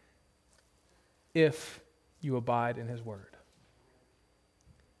if you abide in his word.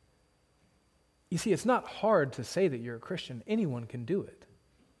 You see, it's not hard to say that you're a Christian. Anyone can do it.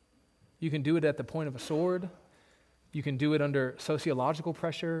 You can do it at the point of a sword. You can do it under sociological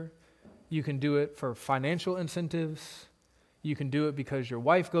pressure. You can do it for financial incentives. You can do it because your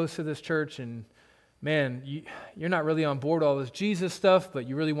wife goes to this church and, man, you're not really on board with all this Jesus stuff, but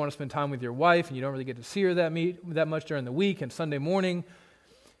you really want to spend time with your wife and you don't really get to see her that much during the week and Sunday morning.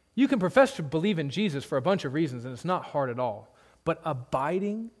 You can profess to believe in Jesus for a bunch of reasons, and it's not hard at all. But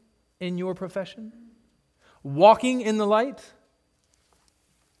abiding in your profession, walking in the light,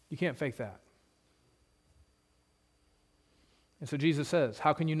 you can't fake that. And so Jesus says,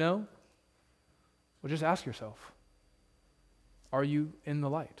 how can you know? Well, just ask yourself, are you in the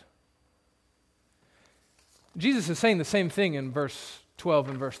light? Jesus is saying the same thing in verse 12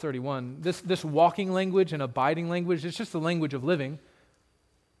 and verse 31. This walking language and abiding language, it's just the language of living.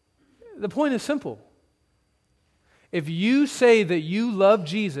 The point is simple. If you say that you love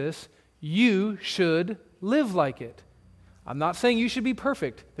Jesus, you should live like it. I'm not saying you should be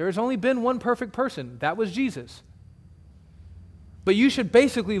perfect. There has only been one perfect person. That was Jesus. But you should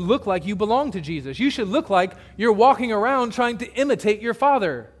basically look like you belong to Jesus. You should look like you're walking around trying to imitate your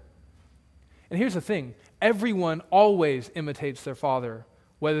Father. And here's the thing. Everyone always imitates their Father,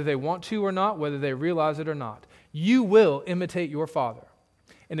 whether they want to or not, whether they realize it or not. You will imitate your Father.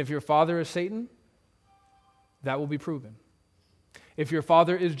 And if your father is Satan, that will be proven. If your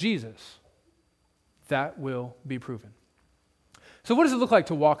father is Jesus, that will be proven. So what does it look like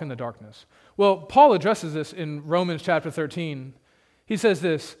to walk in the darkness? Well, Paul addresses this in Romans chapter 13. He says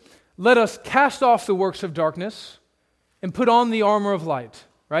this, let us cast off the works of darkness and put on the armor of light.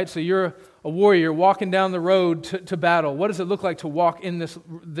 Right? So you're a warrior walking down the road to battle. What does it look like to walk in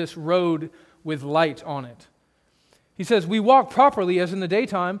this road with light on it? He says, we walk properly as in the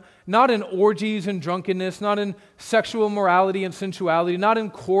daytime, not in orgies and drunkenness, not in sexual morality and sensuality, not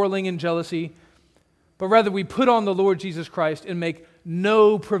in quarreling and jealousy, but rather we put on the Lord Jesus Christ and make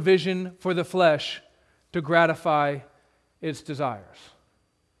no provision for the flesh to gratify its desires.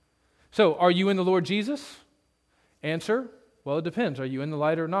 So, are you in the Lord Jesus? Answer, well, it depends. Are you in the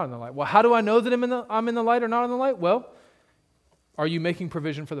light or not in the light? Well, how do I know that I'm in the light or not in the light? Well, are you making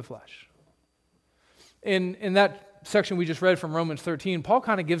provision for the flesh? In that section we just read from Romans 13, Paul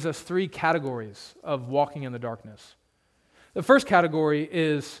kind of gives us three categories of walking in the darkness. The first category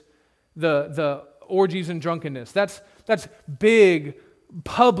is the orgies and drunkenness. That's big,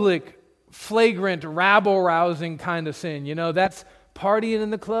 public, flagrant, rabble-rousing kind of sin. That's partying in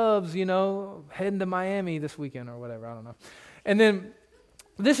the clubs, heading to Miami this weekend or whatever, I don't know. And then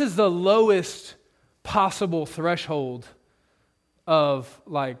this is the lowest possible threshold of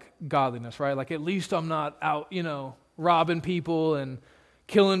godliness, right? At least I'm not out, robbing people and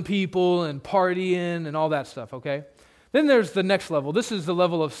killing people and partying and all that stuff, okay? Then there's the next level. This is the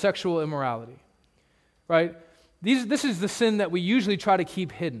level of sexual immorality, right? This is the sin that we usually try to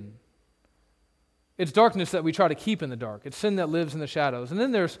keep hidden. It's darkness that we try to keep in the dark. It's sin that lives in the shadows. And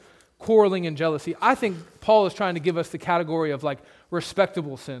then there's quarreling and jealousy. I think Paul is trying to give us the category of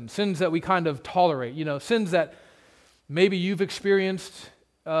respectable sins that we kind of tolerate, sins that maybe you've experienced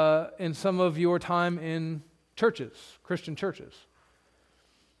in some of your time in churches, Christian churches.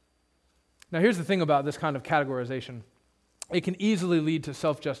 Now here's the thing about this kind of categorization. It can easily lead to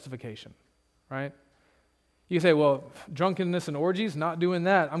self-justification, right? You say, well, drunkenness and orgies, not doing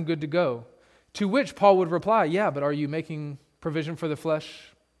that, I'm good to go. To which Paul would reply, yeah, but are you making provision for the flesh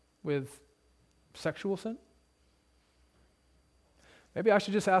with sexual sin? Maybe I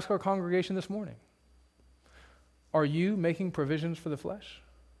should just ask our congregation this morning. Are you making provisions for the flesh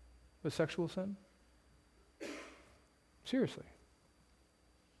with sexual sin? Seriously.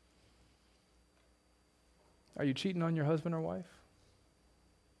 Are you cheating on your husband or wife?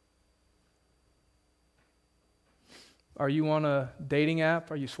 Are you on a dating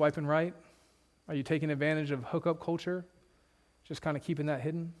app? Are you swiping right? Are you taking advantage of hookup culture? Just kind of keeping that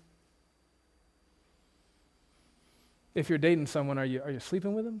hidden? If you're dating someone, are you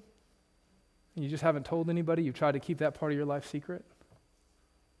sleeping with them? And you just haven't told anybody? You've tried to keep that part of your life secret?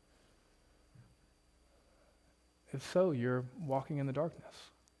 If so, you're walking in the darkness.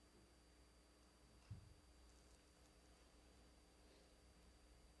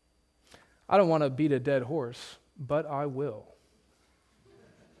 I don't want to beat a dead horse, but I will.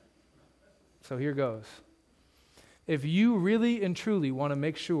 So here goes. If you really and truly want to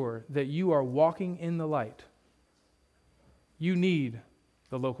make sure that you are walking in the light, you need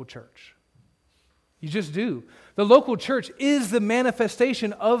the local church. You just do. The local church is the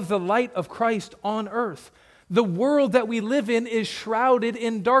manifestation of the light of Christ on earth. The world that we live in is shrouded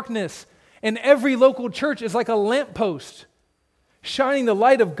in darkness, and every local church is like a lamppost, shining the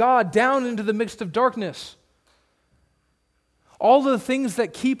light of God down into the midst of darkness. All the things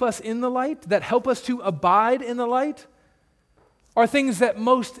that keep us in the light, that help us to abide in the light, are things that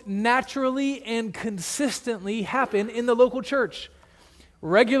most naturally and consistently happen in the local church.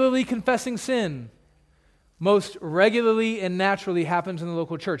 Regularly confessing sin most regularly and naturally happens in the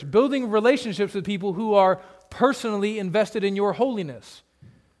local church. Building relationships with people who are personally invested in your holiness.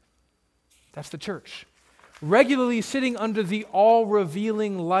 That's the church. Regularly sitting under the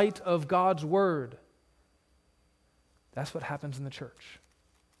all-revealing light of God's Word. That's what happens in the church.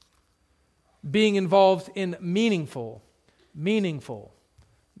 Being involved in meaningful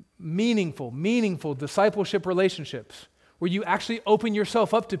discipleship relationships where you actually open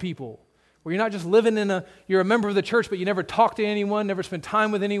yourself up to people, where you're not just you're a member of the church, but you never talk to anyone, never spend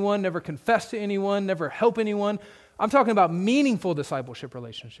time with anyone, never confess to anyone, never help anyone. I'm talking about meaningful discipleship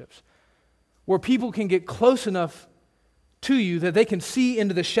relationships where people can get close enough to you that they can see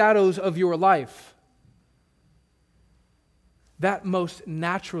into the shadows of your life. That most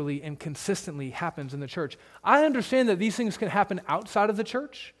naturally and consistently happens in the church. I understand that these things can happen outside of the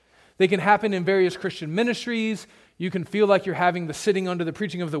church. They can happen in various Christian ministries. You can feel like you're having the sitting under the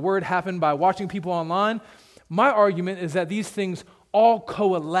preaching of the word happen by watching people online. My argument is that these things all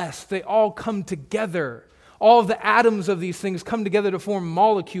coalesce. They all come together. All of the atoms of these things come together to form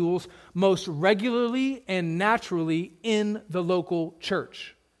molecules most regularly and naturally in the local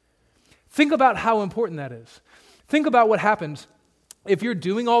church. Think about how important that is. Think about what happens if you're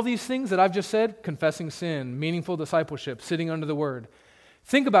doing all these things that I've just said, confessing sin, meaningful discipleship, sitting under the word.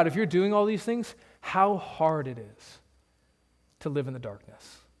 Think about if you're doing all these things, how hard it is to live in the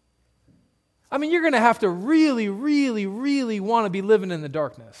darkness. I mean, you're going to have to really, really, really want to be living in the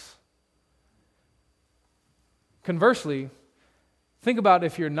darkness. Conversely, think about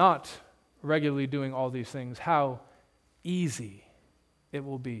if you're not regularly doing all these things, how easy it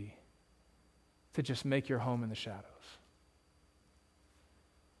will be to just make your home in the shadows.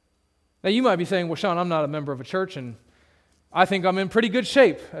 Now, you might be saying, well, Sean, I'm not a member of a church, and I think I'm in pretty good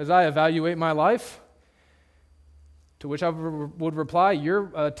shape as I evaluate my life. To which I would reply,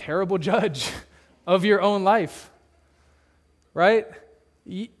 you're a terrible judge of your own life, right?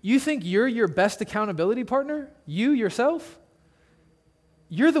 You think you're your best accountability partner? You, yourself?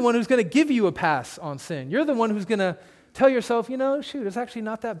 You're the one who's going to give you a pass on sin. You're the one who's going to tell yourself, shoot, it's actually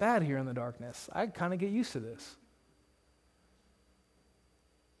not that bad here in the darkness. I kind of get used to this.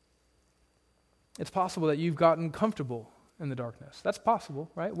 It's possible that you've gotten comfortable in the darkness. That's possible,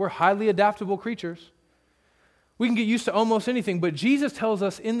 right? We're highly adaptable creatures. We can get used to almost anything, but Jesus tells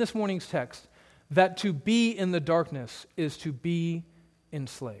us in this morning's text that to be in the darkness is to be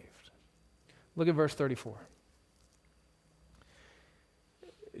enslaved. Look at verse 34.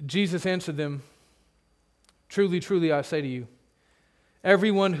 Jesus answered them, "Truly, truly, I say to you,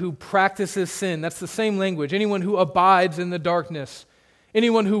 everyone who practices sin," that's the same language, anyone who abides in the darkness,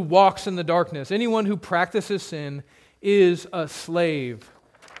 anyone who walks in the darkness, anyone who practices sin is a slave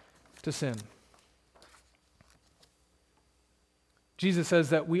to sin. Jesus says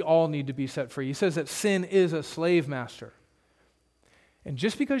that we all need to be set free. He says that sin is a slave master. And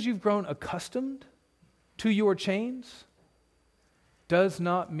just because you've grown accustomed to your chains does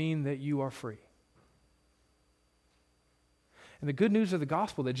not mean that you are free. And the good news of the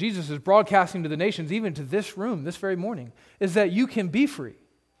gospel that Jesus is broadcasting to the nations, even to this room, this very morning, is that you can be free.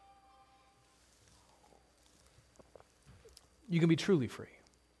 You can be truly free.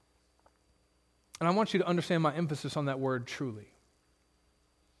 And I want you to understand my emphasis on that word, truly.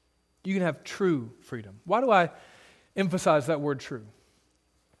 You can have true freedom. Why do I emphasize that word, true?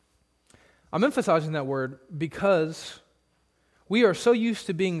 I'm emphasizing that word because we are so used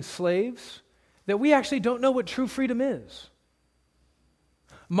to being slaves that we actually don't know what true freedom is.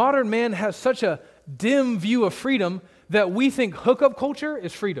 Modern man has such a dim view of freedom that we think hookup culture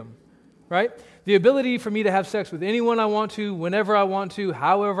is freedom, right? The ability for me to have sex with anyone I want to, whenever I want to,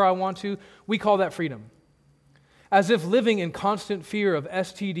 however I want to, we call that freedom. As if living in constant fear of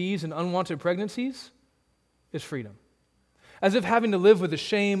STDs and unwanted pregnancies is freedom. As if having to live with the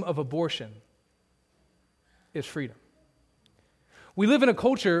shame of abortion is freedom. We live in a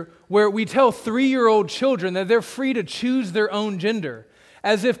culture where we tell 3-year-old children that they're free to choose their own gender,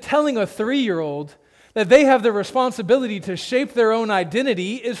 as if telling a 3-year-old that they have the responsibility to shape their own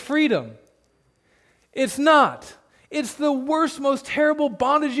identity is freedom. It's not. It's the worst, most terrible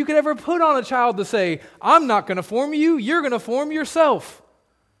bondage you could ever put on a child to say, I'm not going to form you, you're going to form yourself.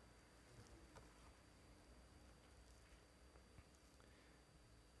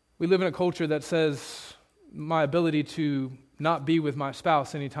 We live in a culture that says my ability to not be with my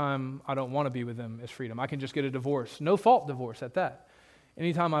spouse anytime I don't want to be with them is freedom. I can just get a divorce, no fault divorce at that,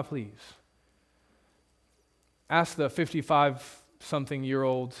 anytime I please. Ask the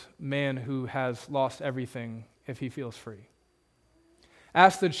 55-something-year-old man who has lost everything if he feels free.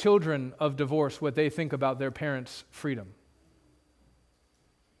 Ask the children of divorce what they think about their parents' freedom.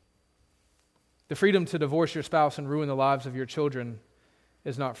 The freedom to divorce your spouse and ruin the lives of your children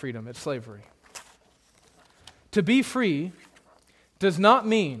is not freedom, it's slavery. To be free does not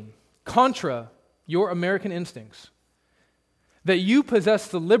mean, contra your American instincts, that you possess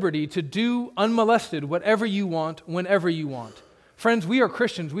the liberty to do unmolested whatever you want, whenever you want. Friends, we are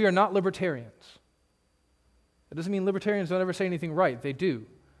Christians, we are not libertarians. That doesn't mean libertarians don't ever say anything right, they do.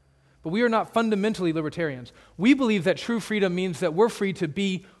 But we are not fundamentally libertarians. We believe that true freedom means that we're free to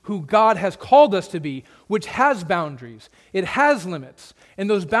be who God has called us to be, which has boundaries. It has limits. And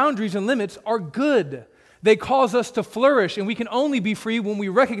those boundaries and limits are good. They cause us to flourish, and we can only be free when we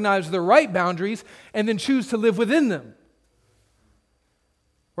recognize the right boundaries and then choose to live within them.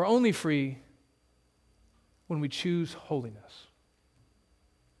 We're only free when we choose holiness.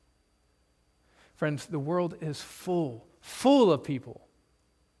 Friends, the world is full of people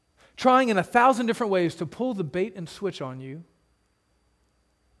trying in 1,000 different ways to pull the bait and switch on you.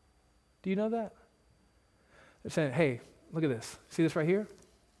 Do you know that? They're saying, hey, look at this. See this right here?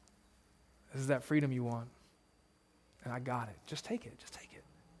 This is that freedom you want. And I got it. Just take it. Just take it.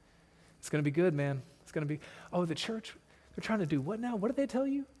 It's going to be good, man. It's going to be, the church, they're trying to do what now? What did they tell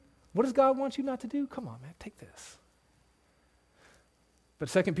you? What does God want you not to do? Come on, man, take this. But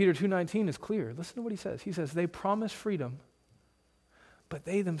 2 Peter 2:19 is clear. Listen to what he says. He says, they promise freedom, but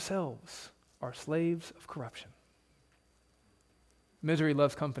they themselves are slaves of corruption. Misery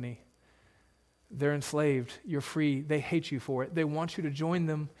loves company. They're enslaved. You're free. They hate you for it. They want you to join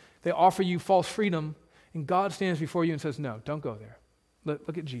them. They offer you false freedom, and God stands before you and says, no, don't go there.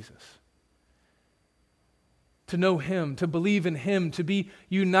 Look at Jesus. To know him, to believe in him, to be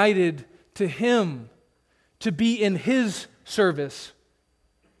united to him, to be in his service,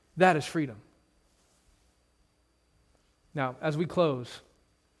 that is freedom. Now, as we close,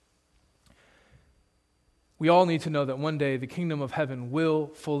 we all need to know that one day the kingdom of heaven will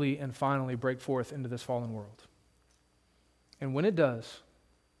fully and finally break forth into this fallen world. And when it does,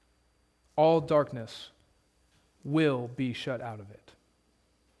 all darkness will be shut out of it.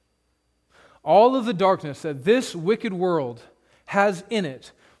 All of the darkness that this wicked world has in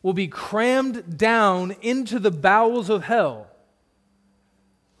it will be crammed down into the bowels of hell,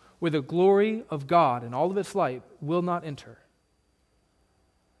 where the glory of God and all of its light will not enter.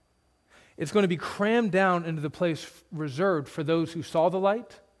 It's going to be crammed down into the place reserved for those who saw the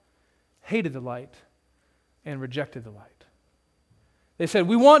light, hated the light, and rejected the light. They said,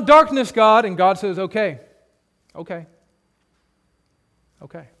 "We want darkness, God." And God says, okay.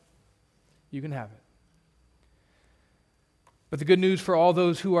 You can have it. But the good news for all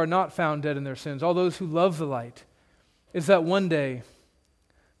those who are not found dead in their sins, all those who love the light, is that one day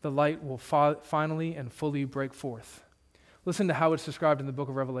the light will finally and fully break forth. Listen to how it's described in the book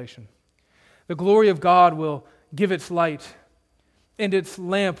of Revelation. The glory of God will give its light, and its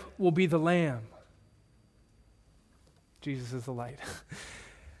lamp will be the Lamb. Jesus is the light.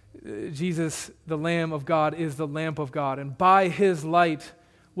 Jesus, the Lamb of God, is the lamp of God, and by His light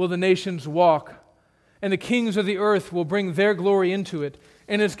will the nations walk, and the kings of the earth will bring their glory into it,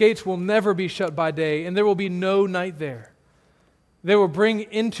 and its gates will never be shut by day, and there will be no night there. They will bring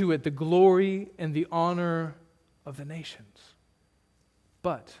into it the glory and the honor of the nations.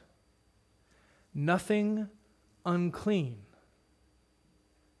 But nothing unclean,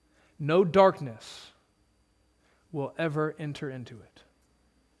 no darkness will ever enter into it,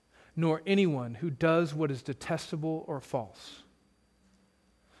 nor anyone who does what is detestable or false,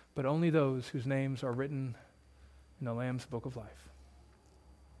 but only those whose names are written in the Lamb's book of life.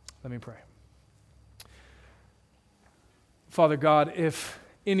 Let me pray. Father God, if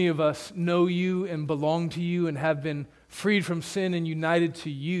any of us know you and belong to you and have been freed from sin and united to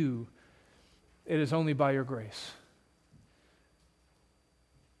you, it is only by your grace.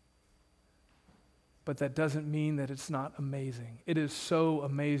 But that doesn't mean that it's not amazing. It is so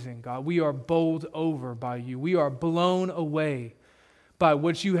amazing, God. We are bowled over by you. We are blown away by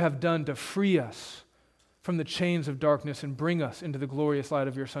what you have done to free us from the chains of darkness and bring us into the glorious light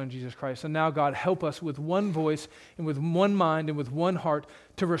of your Son, Jesus Christ. And now, God, help us with one voice and with one mind and with one heart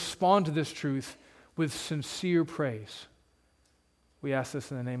to respond to this truth with sincere praise. We ask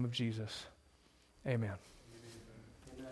this in the name of Jesus. Amen.